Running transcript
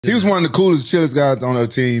He was one of the coolest, chillest guys on our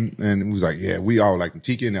team, and he was like, "Yeah, we all like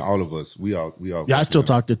Tiki, and all of us, we all." Yeah, I still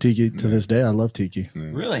talk to Tiki to this day. I love Tiki. Yeah.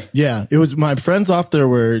 Really? Yeah, it was my friends off there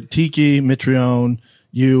were Tiki, Mitrione,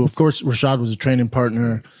 you, of course. Rashad was a training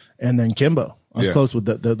partner, and then Kimbo. I was close with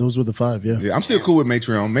that. Those were the five. Yeah, yeah. I'm still cool with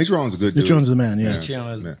Mitrione. Mitrione's a good dude. Mitrione's the man. Yeah,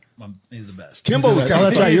 Mitrione is he's the best. Kimbo was kind of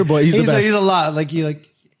that's right, your boy. He's the best. He's a lot.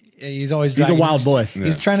 He's always. He's a wild boy.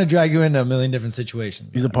 He's trying to drag you into a million different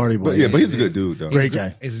situations. He's a party boy. But he's a good dude though. Great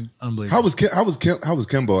guy. He's unbelievable. How was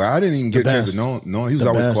Kimbo? I didn't even get a chance to know him. He was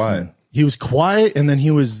always quiet. Man. He was quiet, and then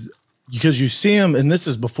he was, because you see him, and this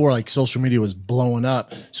is before like social media was blowing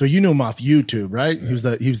up. So you knew him off YouTube, right? Yeah.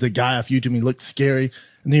 He was the guy off YouTube. He looked scary,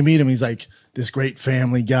 and then you meet him. He's like this great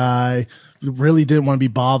family guy. Really didn't want to be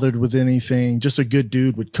bothered with anything. Just a good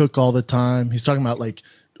dude. Would cook all the time. He's talking about like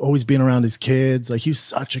always being around his kids. Like he was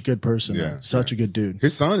such a good person. Yeah, such a good dude.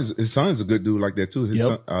 His son is a good dude like that too. His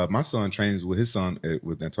son, my son trains with his son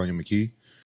with Antonio McKee.